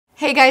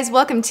Hey guys,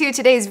 welcome to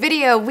today's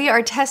video. We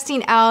are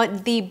testing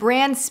out the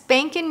brand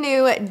spanking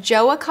new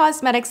Joah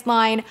Cosmetics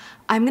line.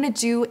 I'm gonna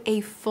do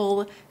a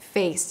full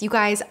face. You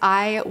guys,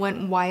 I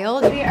went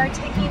wild. We are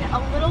taking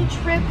a little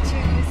trip to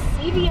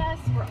CVS.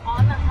 We're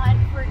on the hunt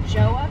for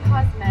Joah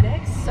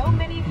Cosmetics. So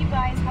many of you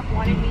guys have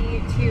wanted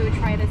me to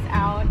try this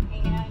out, and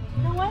you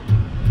know what?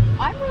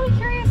 I'm really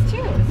curious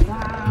too.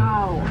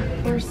 Wow,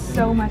 there's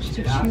so much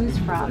to choose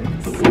from.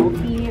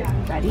 Selfie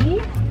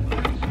ready?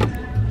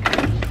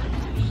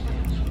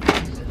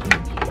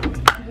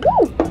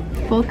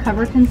 Full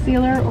cover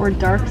concealer or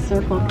dark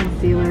circle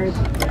concealer.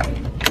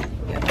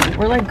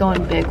 We're like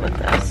going big with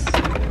this.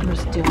 We're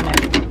just doing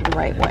it the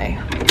right way.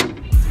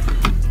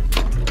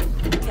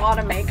 A lot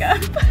of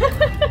makeup.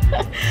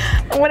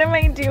 What am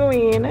I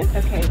doing?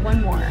 Okay,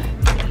 one more.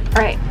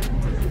 All right,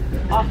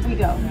 off we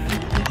go.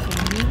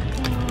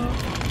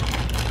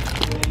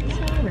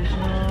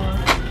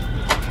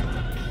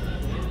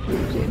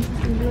 James is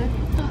gonna be like,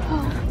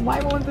 oh, why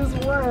won't this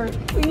work?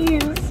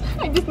 Please,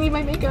 I just need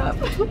my makeup.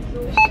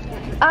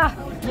 Ah,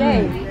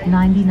 yay.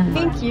 99.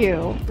 Thank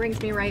you.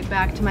 Brings me right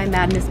back to my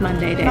Madness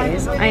Monday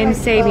days. I am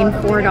saving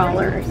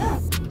 $4.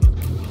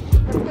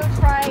 Let's go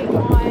try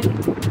on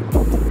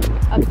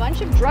a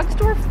bunch of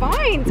drugstore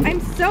finds.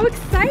 I'm so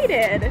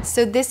excited.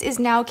 So this is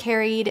now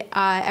carried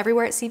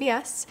everywhere at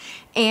CVS,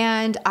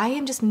 and I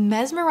am just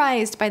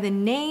mesmerized by the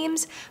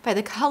names, by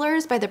the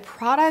colors, by the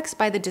products,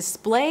 by the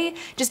display.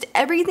 Just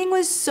everything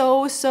was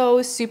so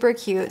super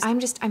cute. I'm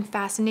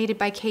fascinated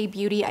by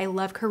K-beauty. I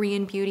love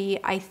Korean beauty.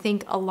 I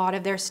think a lot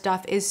of their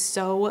stuff is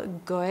so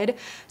good.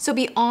 So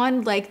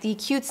beyond like the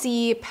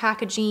cutesy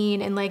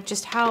packaging and like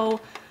just how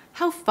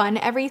fun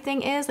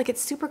everything is, like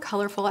it's super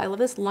colorful. I love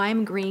this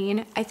lime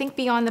green. I think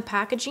beyond the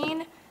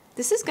packaging,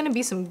 this is gonna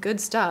be some good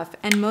stuff,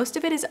 and most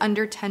of it is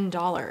under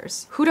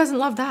 $10. Who doesn't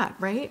love that,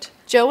 right?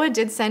 Joah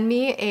did send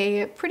me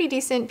a pretty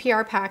decent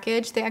PR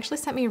package. They actually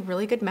sent me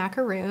really good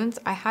macaroons.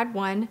 I had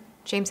one.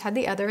 James had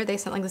the other. They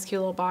sent like this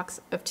cute little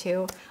box of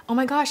 2. Oh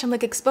my gosh, I'm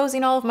like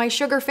exposing all of my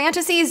sugar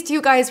fantasies to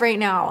you guys right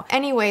now.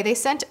 Anyway, they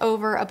sent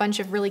over a bunch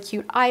of really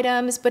cute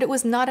items, but it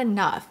was not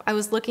enough. I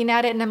was looking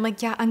at it and I'm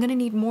like, yeah, I'm gonna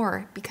need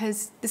more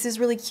because this is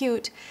really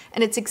cute.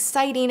 And it's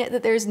exciting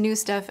that there's new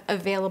stuff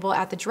available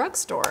at the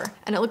drugstore,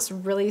 and it looks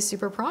really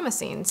super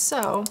promising.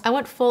 So I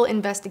went full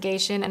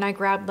investigation and I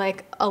grabbed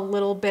like a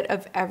little bit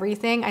of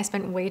everything. I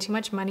spent way too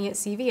much money at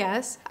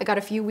CVS. I got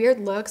a few weird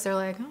looks. They're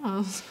like,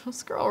 oh,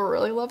 this girl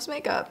really loves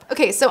makeup.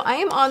 Okay, so I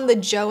am on the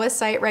Joah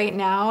site right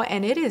now,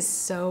 and it is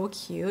so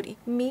cute.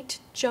 Meet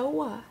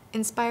Joah,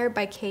 inspired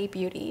by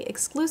K-beauty,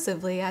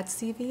 exclusively at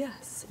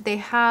CVS. They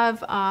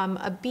have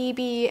a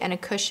BB and a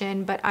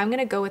cushion, but I'm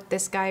gonna go with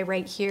this guy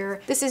right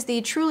here. This is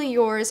the Truly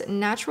Yours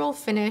Natural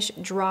Finish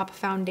Drop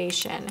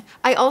Foundation.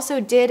 I also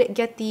did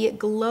get the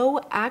Glow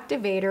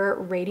Activator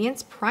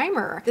Radiance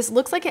Primer. This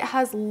looks like it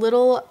has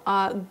little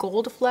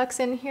gold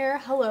flecks in here.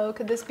 Hello,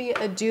 could this be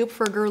a dupe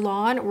for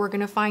Guerlain? We're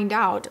gonna find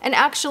out. And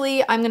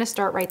actually, I'm gonna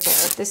start right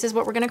there. This is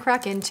what we're gonna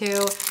crack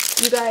into.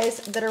 You guys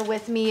that are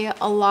with me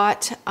a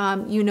lot,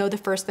 you know the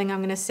first thing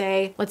I'm gonna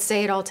say. Let's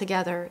say it all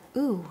together.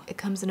 Ooh, it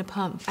comes in a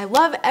pump. I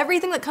love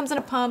everything that comes in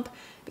a pump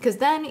because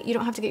then you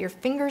don't have to get your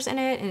fingers in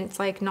it and it's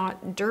like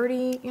not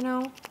dirty, you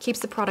know? Keeps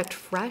the product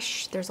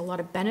fresh. There's a lot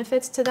of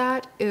benefits to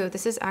that. Ooh,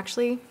 this is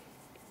actually,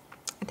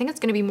 I think it's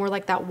gonna be more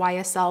like that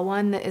YSL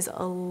one that is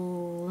a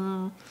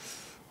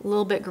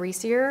little bit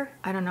greasier.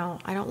 I don't know,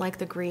 I don't like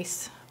the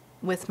grease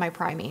with my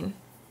priming.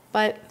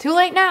 But too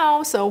late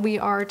now, so we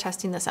are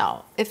testing this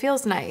out. It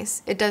feels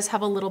nice. It does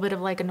have a little bit of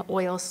like an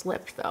oil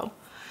slip though.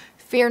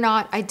 Fear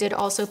not, I did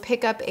also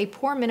pick up a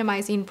pore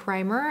minimizing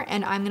primer,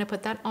 and I'm gonna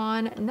put that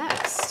on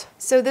next.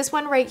 So this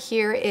one right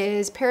here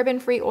is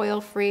paraben-free,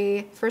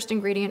 oil-free. First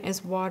ingredient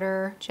is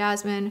water,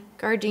 jasmine,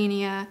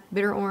 gardenia,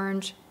 bitter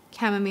orange,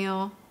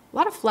 chamomile. A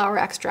lot of flower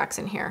extracts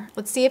in here.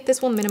 Let's see if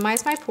this will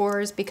minimize my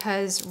pores,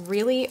 because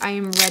really I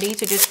am ready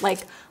to just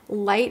like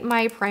light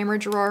my primer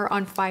drawer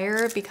on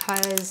fire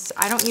because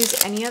I don't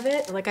use any of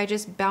it. Like I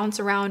just bounce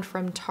around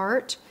from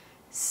Tarte,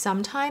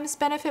 sometimes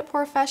Benefit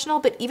Professional,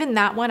 but even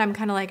that one I'm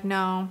kind of like,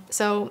 no.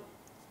 So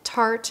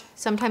Tarte,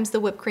 sometimes the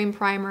whipped cream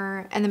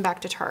primer, and then back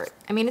to Tarte.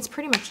 I mean, it's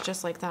pretty much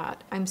just like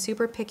that. I'm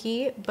super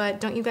picky, but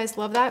don't you guys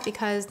love that?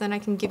 Because then I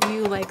can give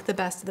you like the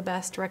best of the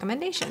best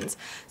recommendations.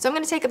 So I'm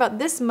gonna take about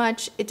this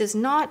much. It does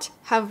not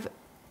have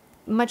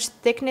much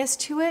thickness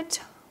to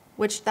it,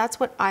 which that's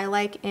what I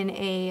like in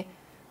a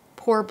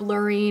pore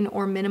blurring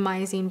or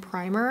minimizing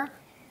primer.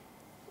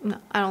 No,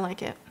 I don't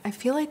like it. I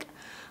feel like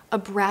a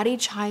bratty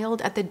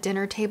child at the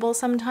dinner table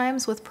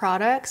sometimes with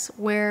products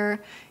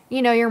where,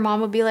 you know, your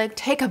mom would be like,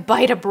 take a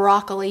bite of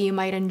broccoli, you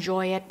might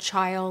enjoy it,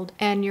 child.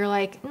 And you're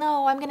like,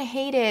 no, I'm gonna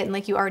hate it. And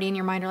like you already in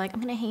your mind are like,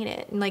 I'm gonna hate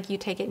it. And like you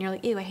take it and you're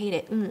like, ew, I hate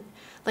it.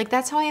 Like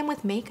that's how I am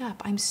with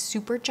makeup. I'm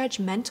super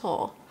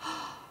judgmental.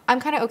 I'm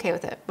kind of okay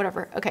with it,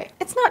 whatever. Okay,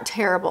 it's not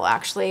terrible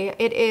actually.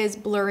 It is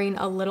blurring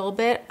a little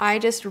bit. I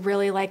just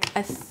really like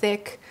a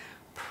thick,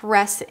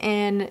 press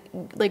in,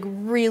 like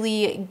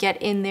really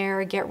get in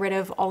there, get rid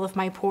of all of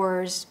my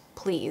pores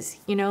please.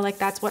 You know, like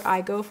that's what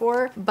I go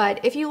for.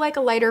 But if you like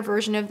a lighter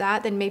version of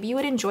that, then maybe you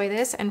would enjoy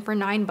this. And for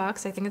 $9,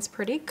 I think it's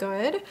pretty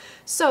good.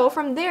 So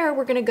from there,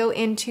 we're gonna go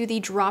into the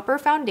Dropper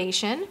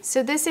Foundation.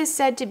 So this is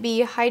said to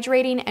be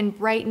hydrating and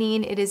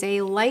brightening. It is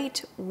a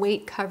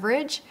lightweight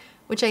coverage,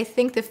 which I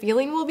think the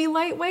feeling will be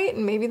lightweight,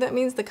 and maybe that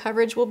means the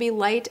coverage will be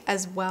light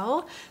as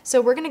well. So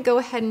we're gonna go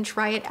ahead and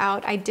try it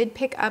out. I did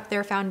pick up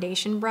their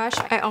foundation brush.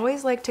 I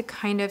always like to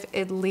kind of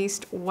at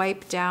least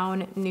wipe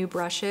down new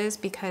brushes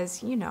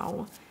because, you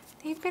know,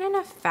 they've been in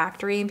a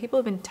factory and people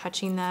have been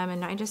touching them,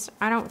 and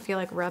I don't feel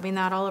like rubbing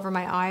that all over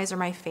my eyes or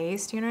my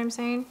face. Do you know what I'm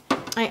saying?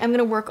 I am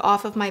gonna work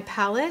off of my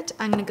palette.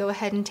 I'm gonna go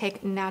ahead and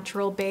take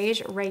Natural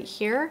Beige right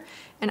here,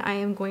 and I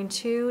am going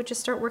to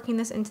just start working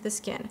this into the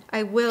skin.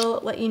 I will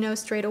let you know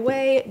straight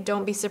away,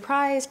 don't be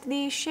surprised,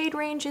 the shade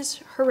range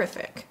is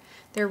horrific.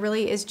 There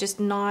really is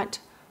just not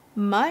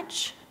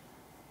much.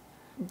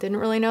 Didn't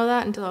really know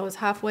that until I was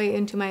halfway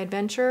into my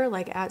adventure,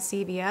 like at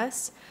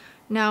CVS.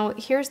 Now,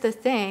 here's the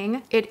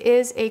thing, it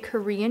is a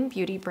Korean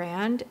beauty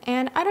brand,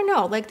 and I don't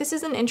know, like this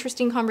is an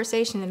interesting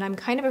conversation and I'm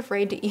kind of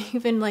afraid to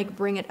even like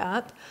bring it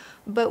up,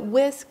 but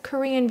with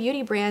Korean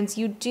beauty brands,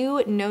 you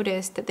do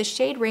notice that the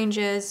shade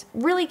ranges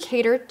really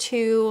cater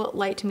to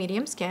light to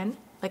medium skin.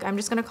 Like I'm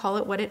just gonna call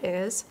it what it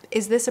is.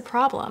 Is this a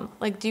problem?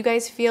 Like, do you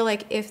guys feel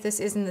like if this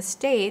is in the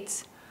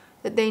States,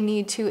 that they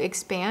need to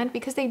expand?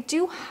 Because they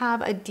do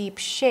have a deep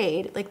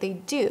shade, like they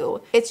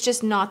do. It's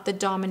just not the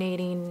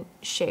dominating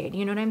shade,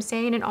 you know what I'm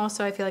saying? And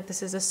also I feel like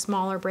this is a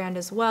smaller brand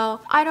as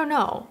well. I don't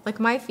know, like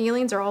my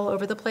feelings are all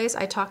over the place.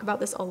 I talk about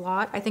this a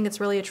lot. I think it's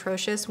really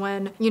atrocious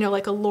when, you know,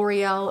 like a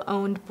L'Oreal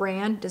owned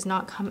brand does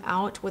not come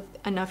out with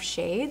enough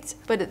shades.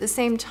 But at the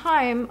same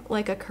time,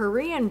 like a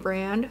Korean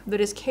brand that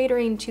is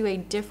catering to a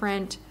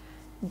different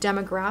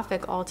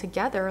demographic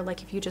altogether,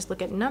 like if you just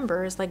look at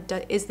numbers, like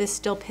is this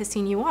still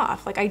pissing you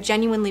off? Like I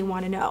genuinely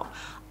want to know.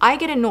 I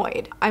get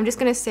annoyed. I'm just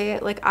gonna say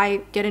it, like I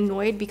get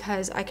annoyed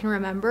because I can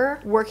remember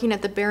working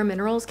at the Bare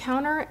Minerals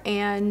counter,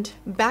 and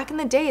back in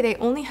the day they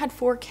only had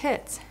 4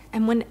 kits.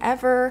 And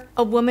whenever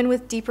a woman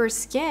with deeper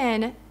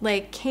skin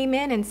like came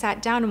in and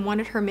sat down and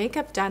wanted her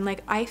makeup done,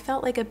 like I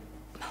felt I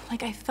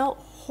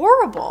felt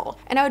horrible.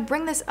 And I would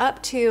bring this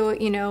up to,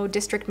 you know,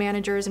 district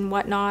managers and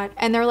whatnot,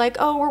 and they're like,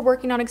 oh, we're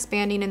working on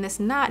expanding and this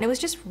and that. And it was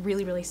just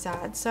really, really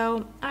sad.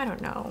 So I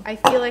don't know. I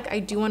feel like I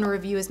do want to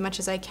review as much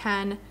as I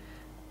can.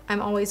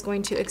 I'm always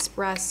going to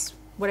express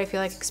what I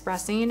feel like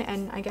expressing,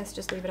 and I guess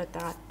just leave it at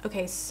that.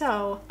 Okay,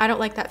 so I don't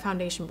like that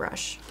foundation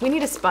brush. We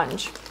need a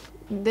sponge.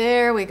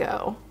 There we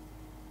go.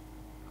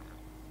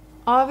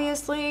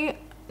 Obviously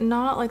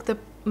not like the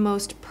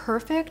most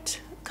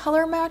perfect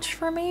color match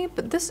for me,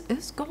 but this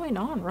is going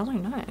on really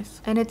nice.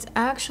 And it's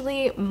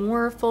actually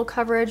more full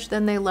coverage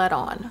than they let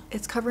on.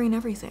 It's covering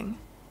everything.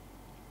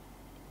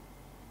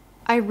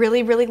 I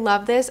really, really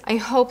love this. I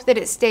hope that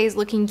it stays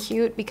looking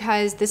cute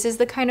because this is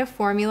the kind of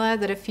formula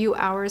that a few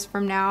hours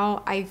from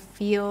now, I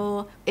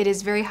feel it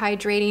is very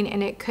hydrating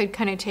and it could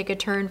kind of take a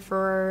turn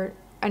for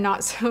a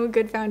not so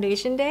good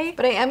foundation day.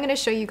 But I am gonna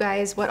show you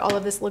guys what all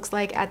of this looks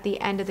like at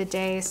the end of the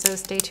day, so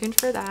stay tuned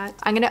for that.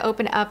 I'm gonna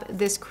open up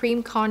this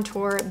Cream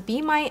Contour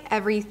Be My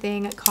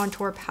Everything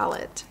Contour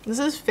Palette. This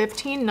is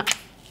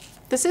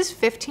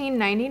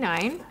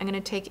 $15.99. I'm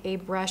gonna take a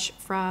brush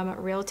from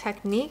Real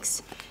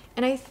Techniques,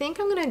 and I think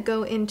I'm gonna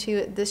go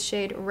into this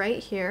shade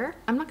right here.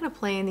 I'm not gonna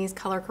play in these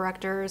color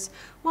correctors.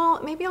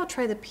 Well, maybe I'll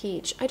try the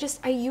peach.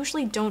 I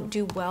usually don't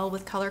do well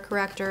with color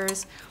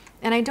correctors,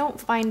 and I don't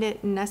find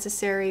it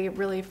necessary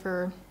really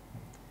for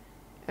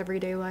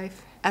everyday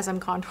life as I'm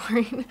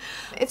contouring.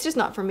 It's just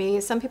not for me.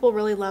 Some people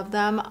really love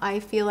them. I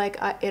feel like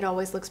it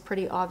always looks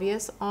pretty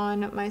obvious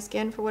on my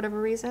skin for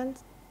whatever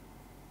reasons.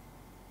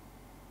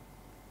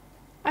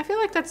 I feel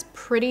like that's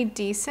pretty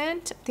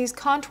decent. These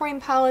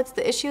contouring palettes,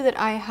 the issue that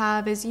I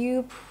have is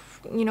you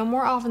know,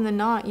 more often than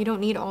not, you don't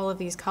need all of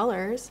these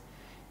colors.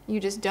 You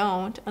just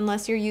don't,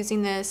 unless you're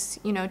using this,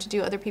 you know, to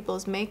do other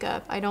people's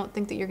makeup. I don't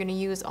think that you're gonna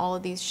use all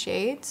of these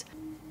shades.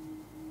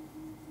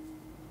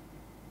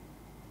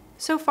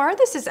 So far,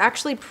 this is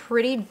actually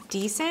pretty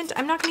decent.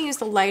 I'm not gonna use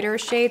the lighter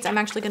shades. I'm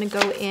actually gonna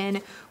go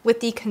in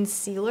with the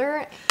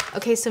concealer.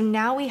 Okay, so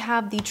now we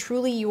have the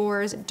Truly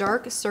Yours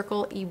Dark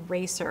Circle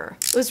Eraser.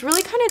 It was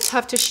really kind of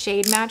tough to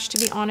shade match, to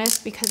be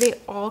honest, because they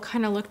all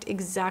kind of looked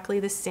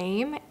exactly the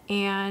same,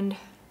 and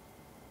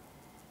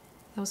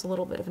that was a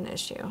little bit of an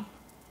issue.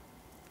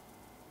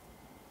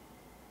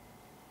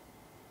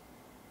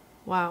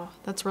 Wow,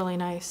 that's really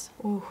nice.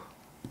 Ooh.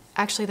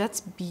 Actually,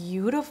 that's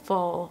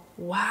beautiful.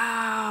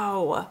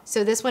 Wow.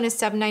 So this one is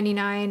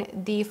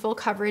 $7.99. The full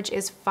coverage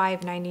is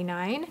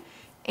 $5.99.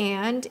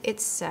 And it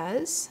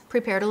says,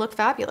 prepare to look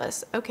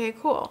fabulous. Okay,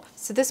 cool.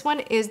 So this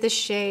one is the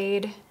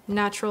shade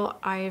Natural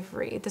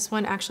Ivory. This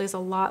one actually is a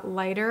lot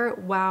lighter.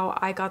 Wow,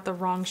 I got the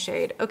wrong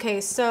shade.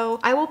 Okay, so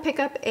I will pick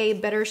up a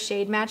better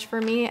shade match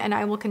for me and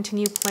I will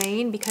continue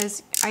playing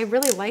because I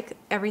really like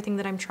everything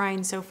that I'm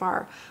trying so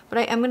far. But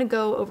I am gonna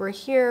go over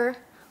here.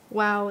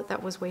 Wow,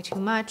 that was way too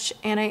much.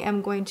 And I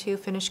am going to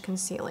finish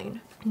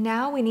concealing.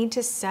 Now we need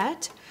to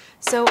set.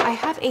 So I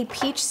have a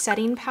peach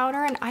setting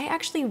powder, and I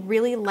actually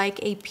really like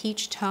a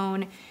peach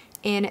tone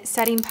in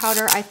setting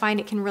powder. I find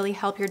it can really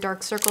help your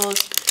dark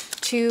circles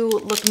to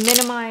look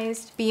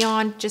minimized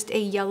beyond just a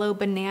yellow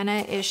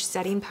banana-ish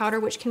setting powder,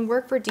 which can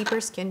work for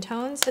deeper skin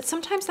tones. But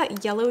sometimes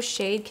that yellow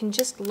shade can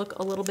just look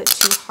a little bit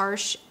too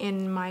harsh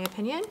in my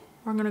opinion.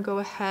 We're gonna go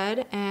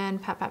ahead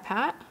and pat, pat,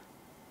 pat.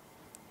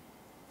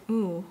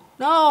 Ooh,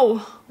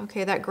 no!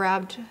 Okay, that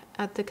grabbed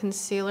at the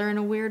concealer in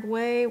a weird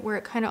way where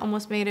it kind of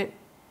almost made it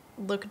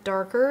look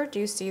darker. Do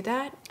you see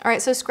that? All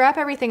right, so scrap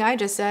everything I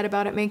just said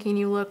about it making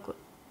you look,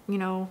 you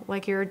know,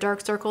 like your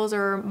dark circles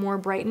are more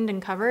brightened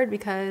and covered,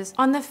 because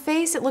on the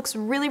face it looks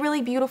really,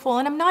 really beautiful,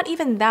 and I'm not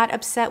even that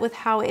upset with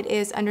how it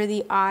is under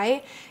the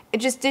eye. It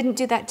just didn't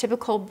do that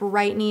typical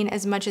brightening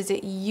as much as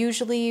it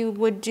usually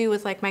would do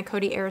with like my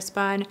Coty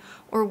Airspun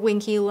or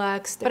Winky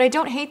Lux. But I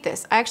don't hate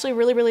this. I actually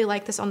really, really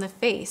like this on the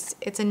face.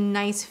 It's a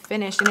nice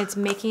finish and it's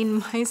making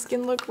my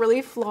skin look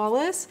really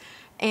flawless,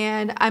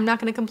 and I'm not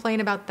gonna complain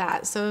about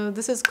that. So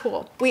this is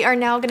cool. We are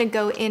now gonna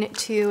go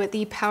into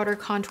the powder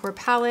contour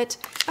palette.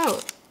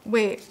 Oh,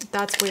 wait,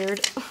 that's weird.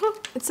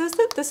 It says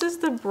that this is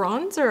the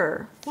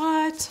bronzer.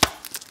 What?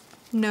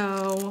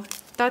 No,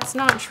 that's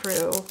not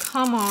true.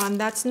 Come on,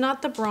 that's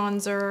not the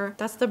bronzer.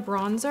 That's the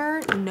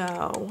bronzer?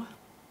 No.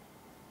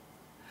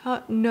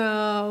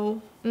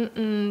 No,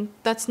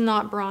 that's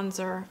not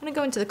bronzer. I'm gonna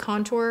go into the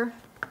contour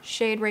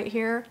shade right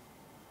here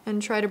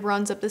and try to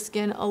bronze up the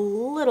skin a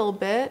little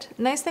bit.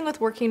 Nice thing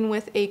with working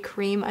with a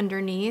cream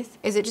underneath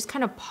is it just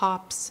kind of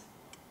pops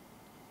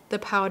the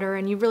powder,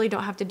 and you really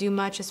don't have to do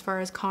much as far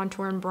as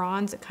contour and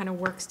bronze. It kind of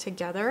works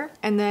together.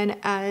 And then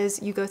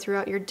as you go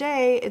throughout your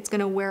day, it's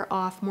gonna wear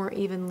off more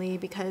evenly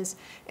because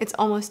it's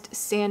almost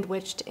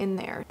sandwiched in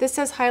there. This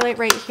says highlight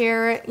right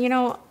here. You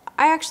know,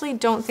 I actually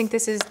don't think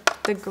this is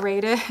the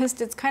greatest.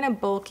 It's kind of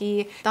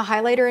bulky. The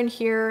highlighter in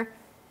here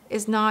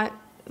is not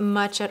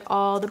much at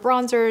all. The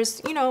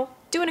bronzers, you know,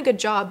 doing a good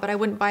job, but I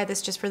wouldn't buy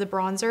this just for the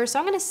bronzer. So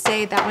I'm gonna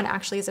say that one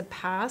actually is a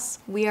pass.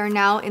 We are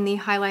now in the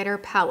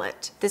highlighter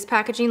palette. This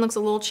packaging looks a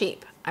little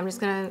cheap. I'm just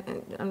gonna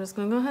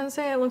go ahead and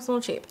say it looks a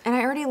little cheap. And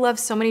I already love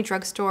so many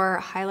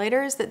drugstore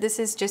highlighters that this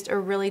is just a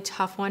really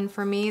tough one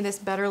for me. This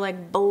better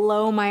like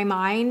blow my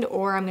mind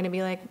or I'm gonna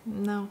be like,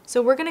 no.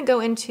 So we're gonna go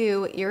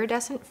into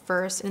iridescent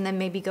first and then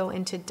maybe go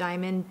into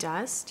diamond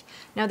dust.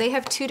 Now they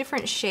have two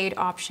different shade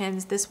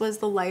options. This was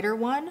the lighter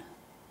one.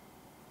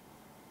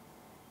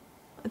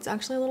 It's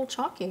actually a little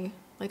chalky.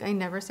 Like I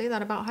never say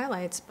that about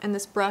highlights. And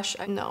this brush,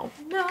 no.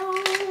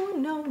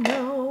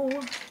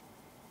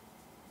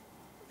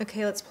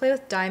 Okay, let's play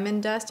with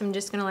diamond dust. I'm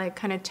just gonna like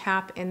kind of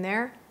tap in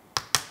there.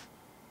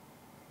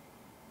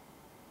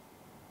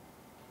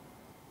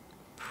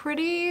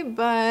 Pretty,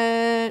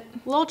 but a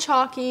little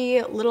chalky,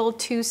 a little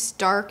too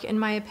stark in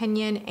my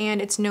opinion,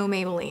 and it's no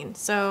Maybelline.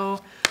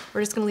 So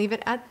we're just gonna leave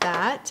it at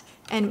that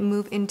and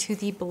move into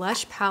the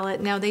blush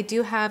palette. Now they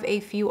do have a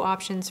few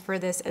options for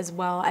this as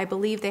well. I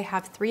believe they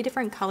have 3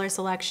 different color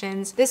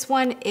selections. This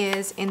one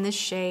is in the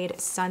shade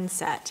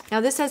Sunset.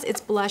 Now this says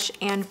it's blush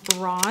and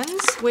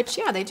bronze, which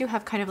yeah, they do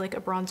have kind of like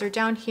a bronzer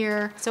down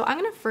here. So I'm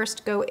gonna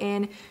first go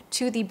in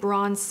to the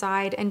bronze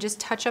side and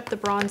just touch up the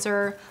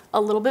bronzer a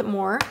little bit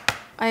more.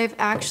 I've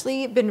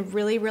actually been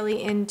really,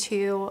 really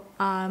into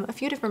a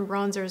few different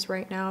bronzers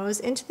right now. I was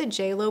into the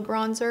JLo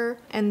bronzer,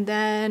 and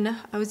then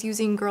I was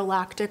using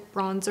Girlactic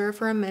bronzer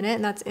for a minute,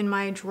 and that's in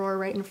my drawer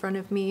right in front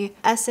of me.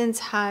 Essence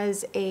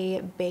has a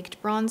baked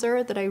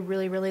bronzer that I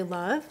really, really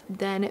love.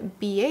 Then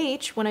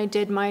BH, when I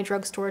did my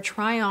drugstore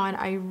try-on,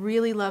 I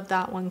really love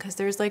that one because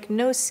there's like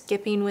no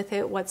skipping with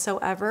it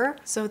whatsoever.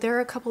 So there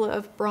are a couple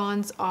of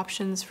bronze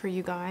options for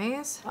you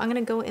guys. I'm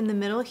gonna go in the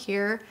middle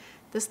here.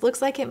 This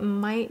looks like it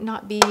might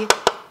not be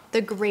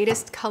the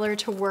greatest color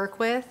to work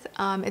with.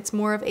 It's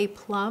more of a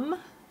plum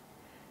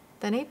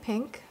than a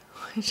pink,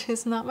 which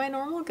is not my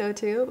normal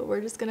go-to, but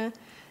we're just gonna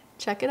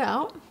check it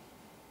out.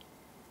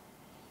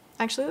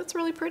 Actually, that's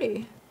really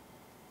pretty.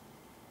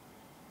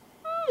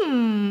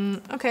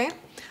 Okay,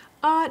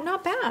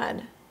 not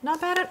bad.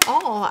 Not bad at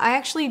all. I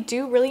actually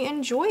do really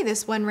enjoy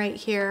this one right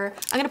here.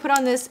 I'm gonna put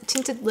on this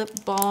tinted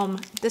lip balm.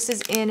 This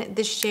is in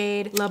the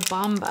shade La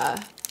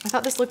Bamba. I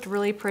thought this looked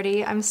really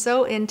pretty. I'm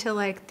so into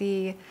like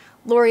the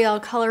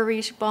L'Oreal Color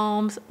Riche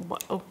balms.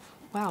 Oh,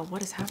 wow,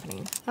 what is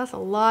happening? That's a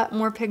lot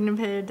more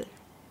pigmented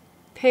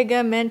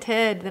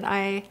than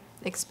I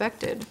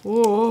expected.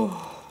 Whoa.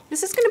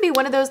 This is gonna be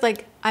one of those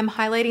like I'm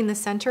highlighting the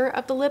center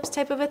of the lips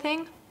type of a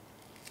thing.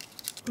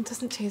 It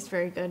doesn't taste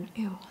very good.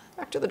 Ew.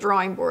 Back to the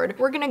drawing board.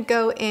 We're gonna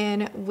go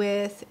in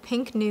with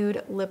Pink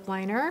Nude Lip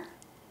Liner.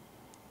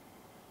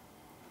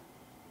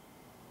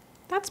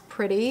 That's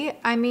pretty.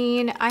 I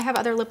mean, I have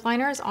other lip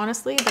liners,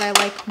 honestly, that I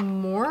like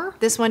more.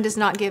 This one does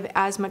not give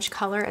as much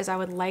color as I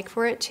would like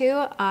for it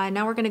to.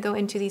 Now we're gonna go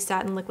into the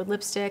Satin Liquid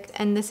Lipstick,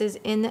 and this is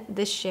in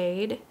the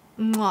shade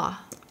Mwah.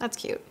 That's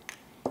cute.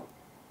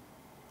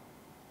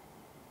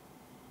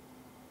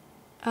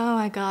 Oh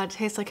my God, it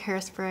tastes like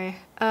hairspray.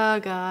 Oh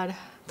God.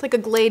 It's like a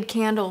Glade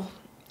candle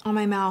on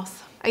my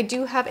mouth. I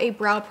do have a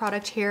brow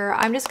product here.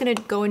 I'm just gonna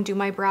go and do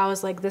my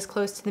brows like this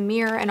close to the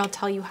mirror, and I'll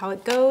tell you how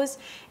it goes,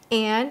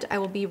 and I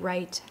will be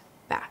right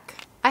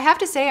back. I have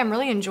to say I'm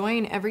really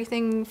enjoying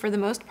everything for the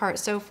most part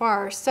so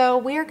far. So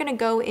we are gonna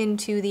go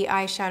into the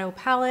eyeshadow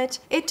palette.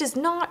 It does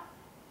not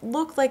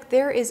look like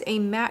there is a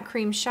matte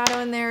cream shadow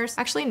in there.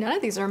 Actually, none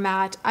of these are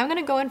matte. I'm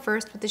gonna go in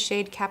first with the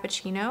shade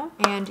Cappuccino,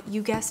 and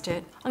you guessed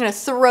it, I'm gonna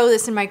throw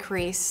this in my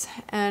crease,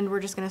 and we're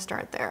just gonna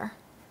start there.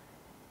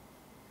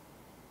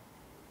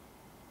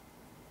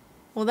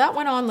 Well, that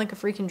went on like a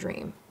freaking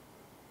dream.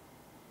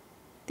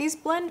 These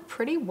blend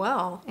pretty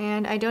well,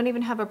 and I don't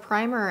even have a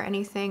primer or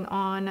anything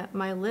on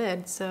my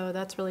lid, so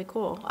that's really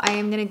cool. I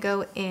am gonna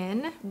go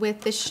in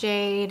with the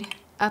shade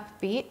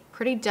Upbeat,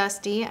 pretty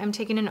dusty. I'm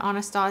taking an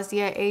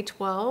Anastasia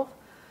A12.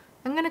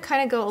 I'm gonna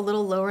kind of go a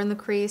little lower in the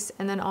crease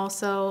and then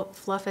also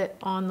fluff it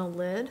on the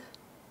lid.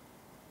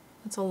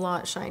 It's a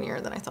lot shinier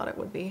than I thought it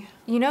would be.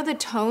 You know, the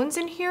tones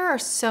in here are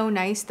so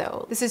nice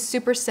though. This is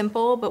super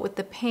simple, but with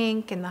the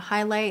pink and the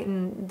highlight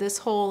and this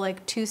whole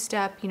like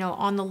two-step, you know,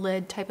 on the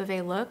lid type of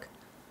a look,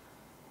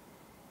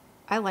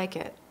 I like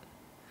it.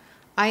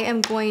 I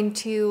am going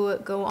to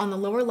go on the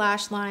lower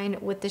lash line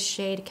with the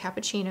shade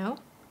Cappuccino.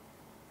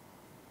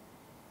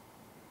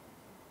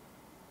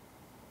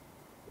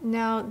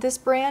 Now, this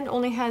brand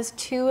only has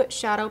 2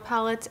 shadow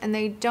palettes and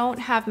they don't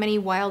have many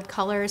wild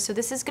colors, so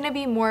this is gonna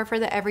be more for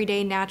the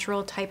everyday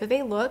natural type of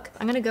a look.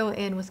 I'm gonna go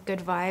in with Good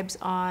Vibes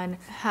on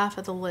half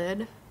of the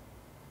lid.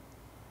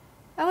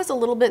 I was a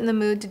little bit in the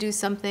mood to do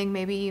something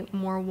maybe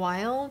more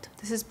wild.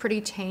 This is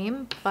pretty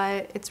tame,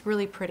 but it's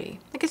really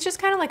pretty. Like, it's just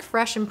kind of like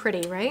fresh and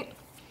pretty, right?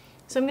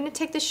 So I'm gonna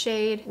take the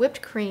shade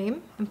Whipped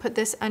Cream and put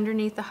this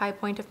underneath the high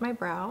point of my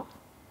brow.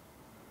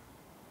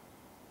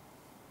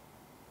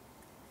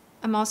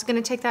 I'm also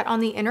gonna take that on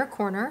the inner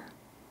corner.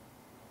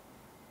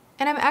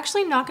 And I'm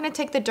actually not gonna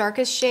take the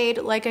darkest shade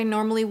like I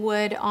normally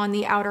would on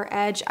the outer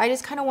edge. I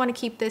just kind of wanna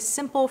keep this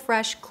simple,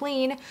 fresh,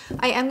 clean.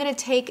 I am gonna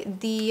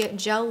take the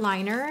gel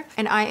liner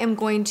and I am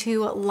going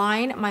to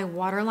line my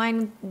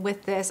waterline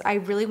with this. I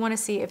really wanna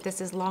see if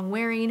this is long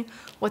wearing,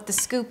 what the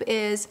scoop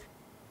is,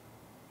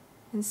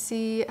 and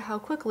see how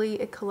quickly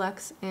it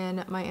collects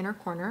in my inner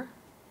corner.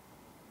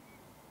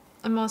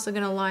 I'm also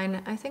gonna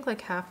line, I think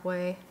like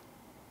halfway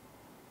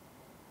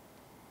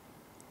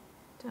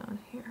down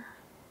here.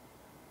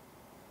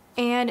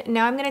 And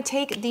now I'm gonna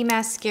take the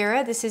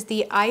mascara. This is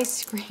the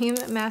Ice Cream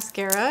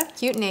Mascara,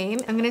 cute name.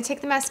 I'm gonna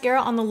take the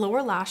mascara on the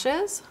lower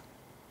lashes.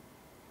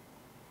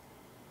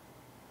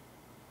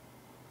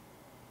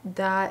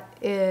 That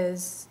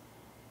is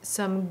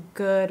some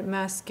good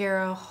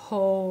mascara.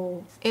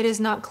 Oh, it is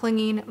not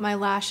clinging my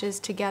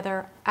lashes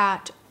together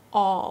at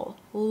all.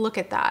 Look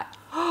at that.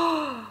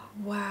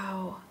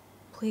 Wow.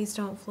 Please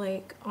don't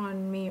flake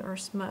on me or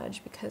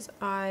smudge because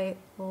I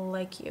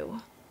like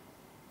you.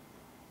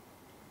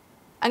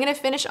 I'm gonna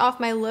finish off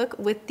my look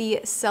with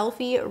the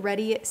Selfie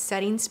Ready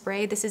Setting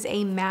Spray. This is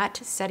a matte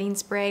setting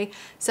spray.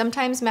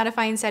 Sometimes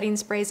mattifying setting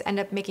sprays end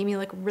up making me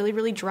look really,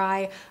 really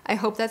dry. I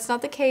hope that's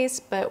not the case,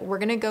 but we're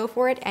gonna go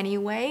for it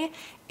anyway.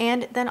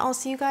 And then I'll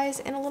see you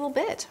guys in a little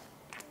bit.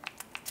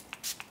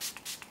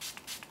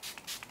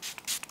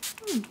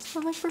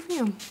 Smells like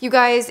perfume. You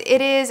guys,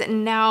 it is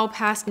now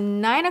past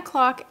 9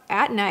 o'clock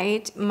at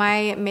night.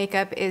 My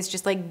makeup is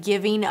just like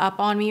giving up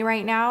on me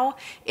right now.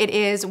 It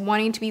is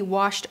wanting to be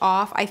washed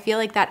off. I feel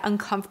like that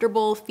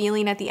uncomfortable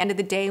feeling at the end of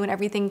the day when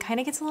everything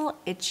kind of gets a little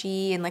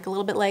itchy and like a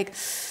little bit like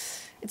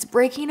it's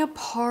breaking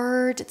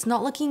apart. It's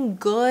not looking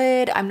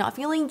good. I'm not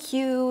feeling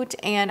cute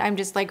and I'm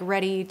just like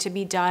ready to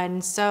be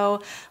done.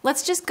 So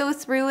let's just go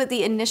through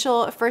the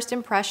initial first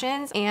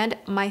impressions and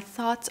my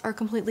thoughts are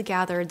completely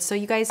gathered. So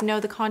you guys know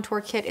the contour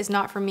kit is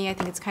not for me. I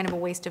think it's kind of a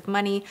waste of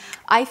money.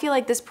 I feel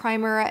like this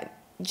primer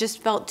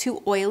just felt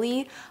too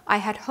oily. I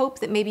had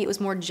hoped that maybe it was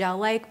more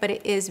gel-like, but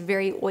it is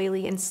very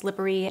oily and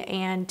slippery,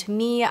 and to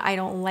me, I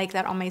don't like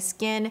that on my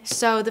skin.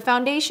 So the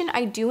foundation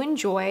I do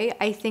enjoy.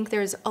 I think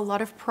there's a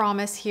lot of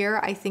promise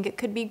here. I think it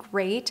could be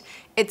great.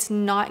 It's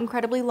not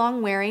incredibly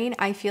long wearing.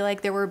 I feel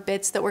like there were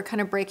bits that were kind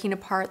of breaking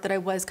apart that I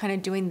was kind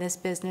of doing this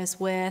business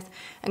with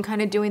and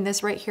kind of doing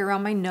this right here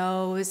on my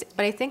nose,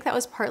 but I think that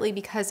was partly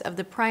because of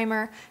the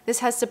primer. This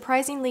has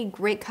surprisingly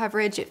great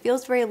coverage. It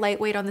feels very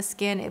lightweight on the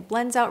skin. It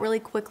blends out really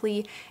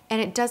quickly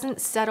and it doesn't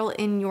settle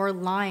in your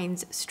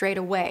lines straight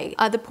away.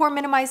 The pore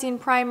minimizing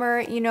primer,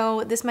 you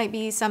know, this might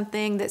be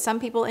something that some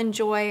people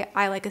enjoy.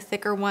 I like a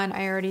thicker one.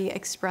 I already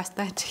expressed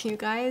that to you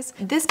guys.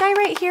 This guy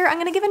right here, I'm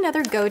gonna give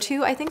another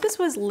go-to. I think this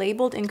was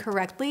labeled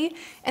incorrectly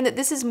and that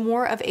this is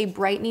more of a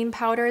brightening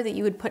powder that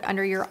you would put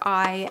under your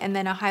eye and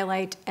then a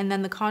highlight and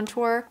then the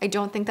contour. I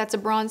don't think that's a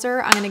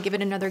bronzer. I'm gonna give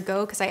it another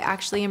go because I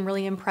actually am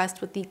really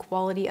impressed with the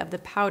quality of the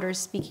powder.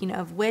 Speaking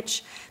of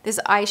which, this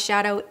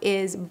eyeshadow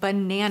is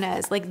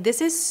bananas. Like,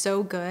 this is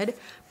so good.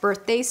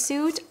 Birthday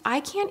suit, I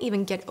can't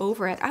even get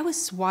over it. I was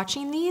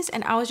swatching these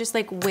and I was just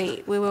like,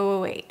 wait.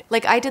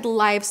 Like, I did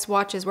live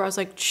swatches where I was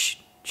like, shh,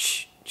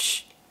 shh,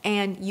 shh,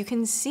 and you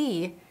can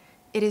see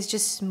it is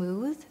just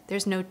smooth.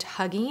 There's no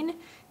tugging.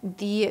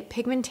 The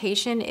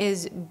pigmentation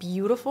is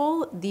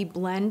beautiful. The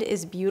blend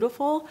is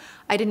beautiful.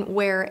 I didn't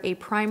wear a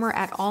primer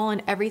at all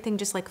and everything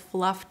just like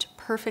fluffed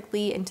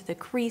perfectly into the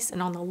crease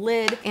and on the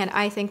lid. And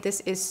I think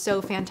this is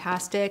so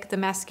fantastic. The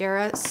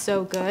mascara,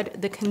 so good.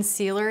 The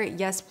concealer,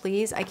 yes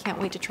please. I can't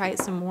wait to try it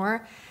some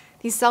more.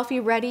 The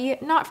Selfie Ready,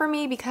 not for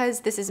me because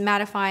this is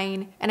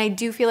mattifying and I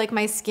do feel like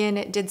my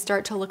skin did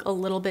start to look a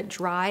little bit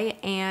dry,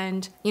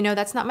 and you know,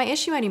 that's not my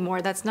issue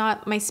anymore. That's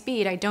not my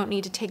speed. I don't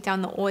need to take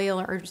down the oil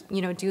or,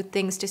 you know, do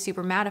things to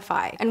super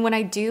mattify. And when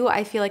I do,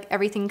 I feel like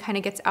everything kind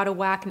of gets out of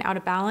whack and out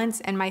of balance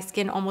and my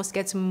skin almost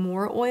gets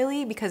more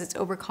oily because it's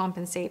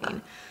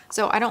overcompensating.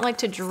 So I don't like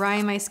to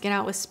dry my skin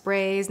out with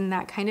sprays and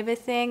that kind of a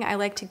thing. I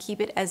like to keep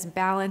it as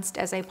balanced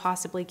as I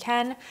possibly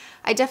can.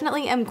 I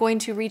definitely am going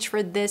to reach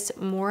for this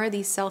more,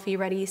 the Selfie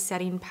Ready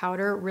Setting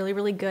Powder. Really,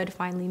 really good,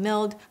 finely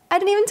milled. I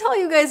didn't even tell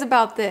you guys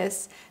about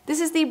this.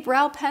 This is the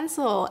brow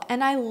pencil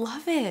and I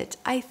love it.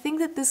 I think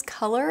that this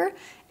color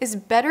is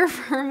better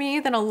for me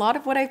than a lot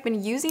of what I've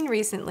been using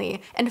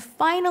recently. And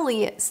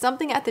finally,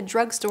 something at the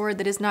drugstore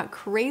that is not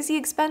crazy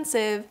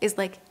expensive is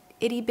like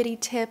itty bitty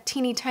tip,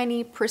 teeny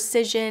tiny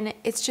precision.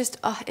 It's just,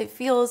 it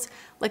feels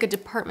like a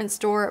department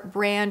store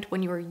brand.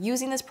 When you are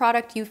using this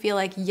product, you feel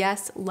like,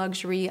 yes,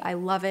 luxury, I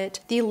love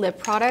it. The lip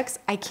products,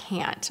 I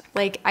can't.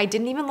 Like, I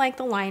didn't even like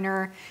the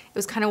liner. It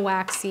was kind of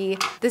waxy.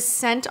 The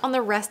scent on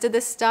the rest of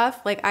this stuff,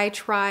 like I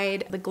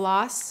tried the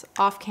gloss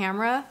off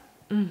camera.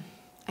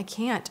 I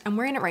can't. I'm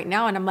wearing it right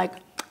now and I'm like,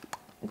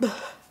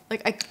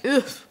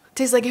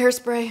 tastes like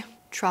hairspray.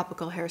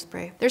 Tropical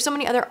hairspray. There's so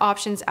many other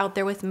options out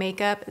there with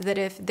makeup that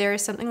if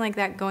there's something like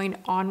that going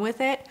on with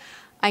it,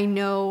 I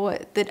know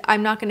that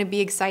I'm not gonna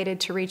be excited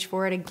to reach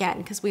for it again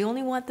because we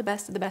only want the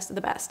best of the best of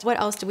the best. What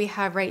else do we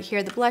have right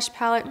here? The blush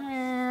palette,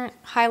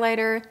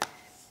 highlighter,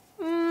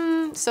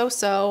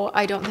 so-so.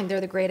 I don't think they're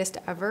the greatest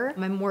ever.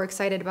 I'm more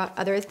excited about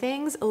other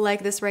things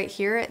like this right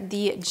here,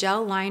 the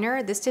gel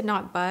liner. This did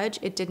not budge.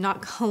 It did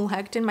not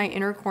collect in my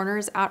inner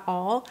corners at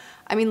all.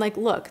 I mean, like,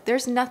 look,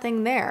 there's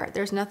nothing there.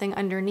 There's nothing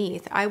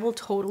underneath. I will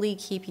totally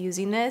keep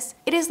using this.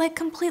 It is like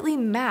completely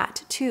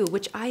matte too,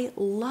 which I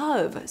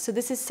love. So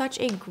this is such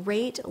a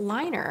great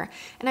liner.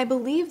 And I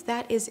believe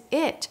that is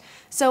it.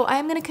 So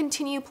I'm gonna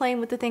continue playing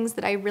with the things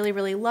that I really,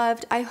 really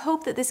loved. I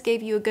hope that this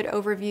gave you a good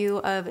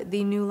overview of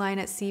the new line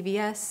at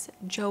CVS,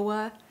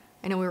 Joah.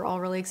 I know we were all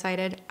really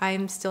excited.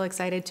 I'm still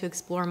excited to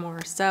explore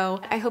more.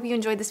 So I hope you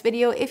enjoyed this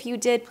video. If you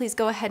did, please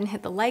go ahead and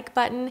hit the like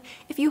button.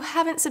 If you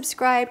haven't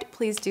subscribed,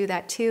 please do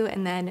that too,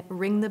 and then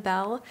ring the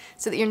bell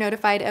so that you're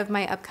notified of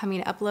my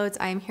upcoming uploads.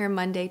 I am here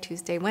Monday,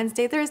 Tuesday,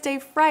 Wednesday, Thursday,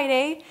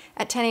 Friday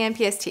at 10 a.m.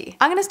 PST.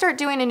 I'm gonna start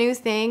doing a new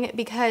thing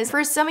because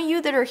for some of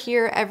you that are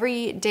here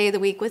every day of the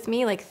week with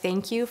me, like,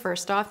 thank you,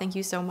 first off, thank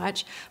you so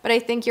much. But I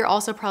think you're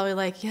also probably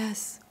like,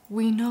 yes,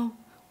 we know.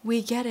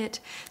 We get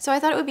it. So I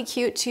thought it would be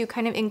cute to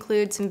kind of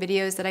include some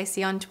videos that I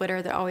see on Twitter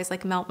that always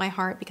like melt my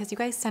heart because you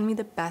guys send me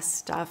the best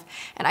stuff.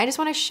 And I just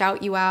want to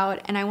shout you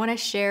out and I want to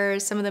share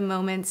some of the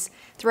moments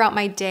throughout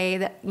my day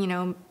that, you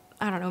know,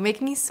 I don't know,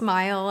 make me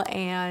smile.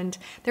 And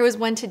there was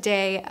one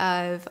today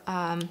of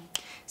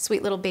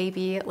sweet little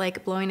baby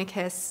like blowing a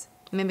kiss,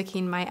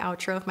 mimicking my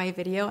outro of my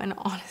video, and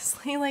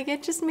honestly, like,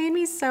 it just made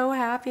me so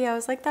happy. I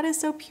was like, that is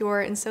so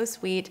pure and so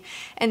sweet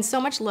and so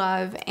much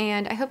love.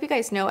 And I hope you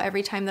guys know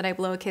every time that I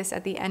blow a kiss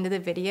at the end of the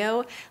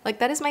video, like,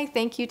 that is my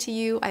thank you to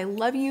you. I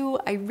love you.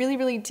 I really,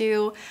 really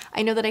do.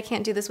 I know that I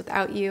can't do this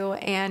without you.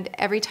 And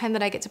every time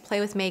that I get to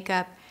play with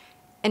makeup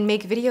and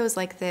make videos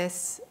like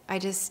this,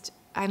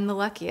 I'm the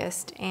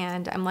luckiest,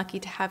 and I'm lucky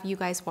to have you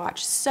guys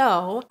watch.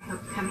 So I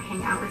hope you come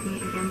hang out with me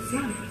again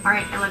soon. All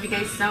right, I love you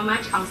guys so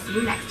much. I'll see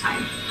you next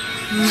time.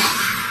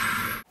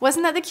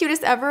 Wasn't that the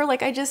cutest ever?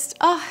 Like, it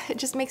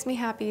just makes me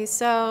happy.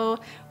 So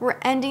we're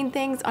ending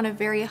things on a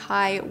very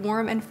high,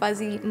 warm and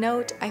fuzzy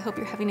note. I hope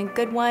you're having a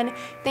good one.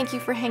 Thank you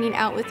for hanging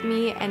out with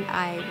me, and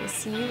I will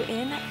see you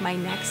in my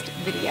next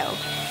video.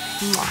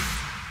 Mwah.